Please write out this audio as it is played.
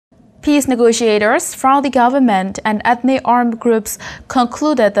Peace negotiators from the government and ethnic armed groups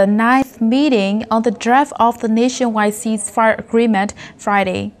concluded the 9th meeting on the draft of the nationwide ceasefire agreement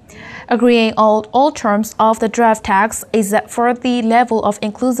Friday, agreeing on all terms of the draft text except for the level of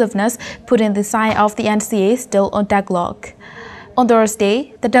inclusiveness, putting the sign of the NCA still on deadlock. On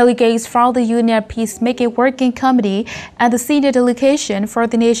Thursday, the delegates from the Union Peacemaking Working Committee and the senior delegation for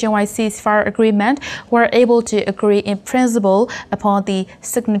the nationwide ceasefire agreement were able to agree in principle upon the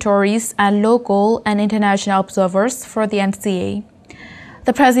signatories and local and international observers for the NCA.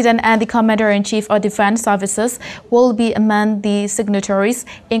 The President and the Commander-in-Chief of Defense Services will be among the signatories,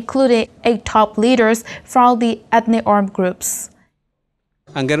 including 8 top leaders from the ethnic armed groups.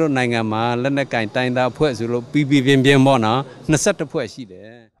 Our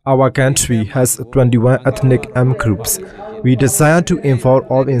country has 21 ethnic armed groups. We desire to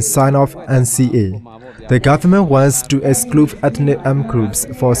involve all in sign of NCA. The government wants to exclude ethnic armed groups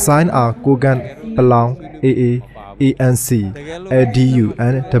for sign are Kogan, Palang, AA, ANC, LDU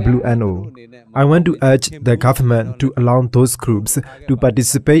and WNO. I want to urge the government to allow those groups to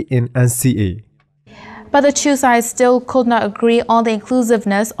participate in NCA. But the two sides still could not agree on the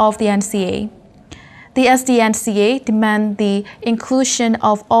inclusiveness of the NCA. The SDNCA demand the inclusion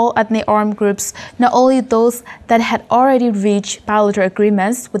of all ethnic armed groups, not only those that had already reached bilateral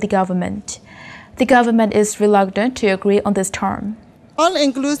agreements with the government. The government is reluctant to agree on this term.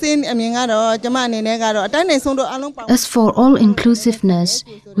 As for all inclusiveness,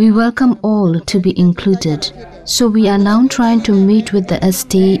 we welcome all to be included. So we are now trying to meet with the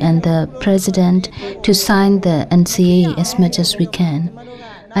SD and the President to sign the NCA as much as we can.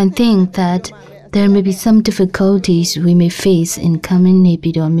 I think that there may be some difficulties we may face in coming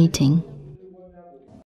Naypyidaw meeting.